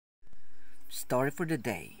Story for the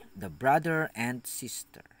day: The Brother and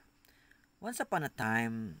Sister. Once upon a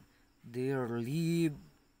time, there lived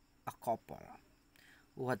a couple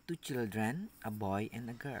who had two children, a boy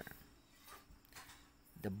and a girl.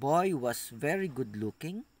 The boy was very good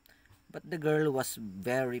looking, but the girl was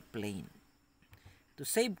very plain. To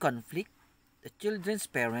save conflict, the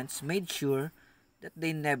children's parents made sure that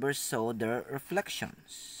they never saw their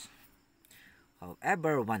reflections.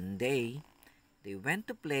 However, one day, they went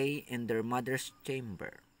to play in their mother's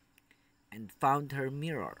chamber and found her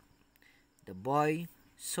mirror. The boy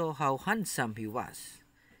saw how handsome he was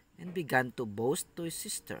and began to boast to his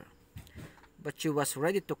sister, but she was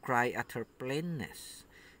ready to cry at her plainness.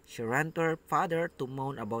 She ran to her father to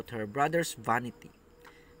moan about her brother's vanity.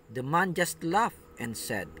 The man just laughed and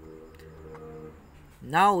said,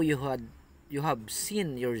 "Now you have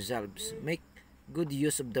seen yourselves. Make good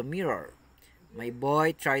use of the mirror. My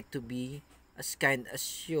boy tried to be as kind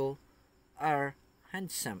as you are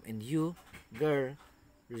handsome, and you, girl,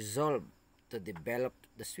 resolve to develop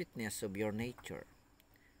the sweetness of your nature.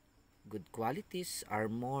 Good qualities are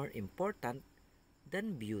more important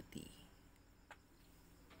than beauty."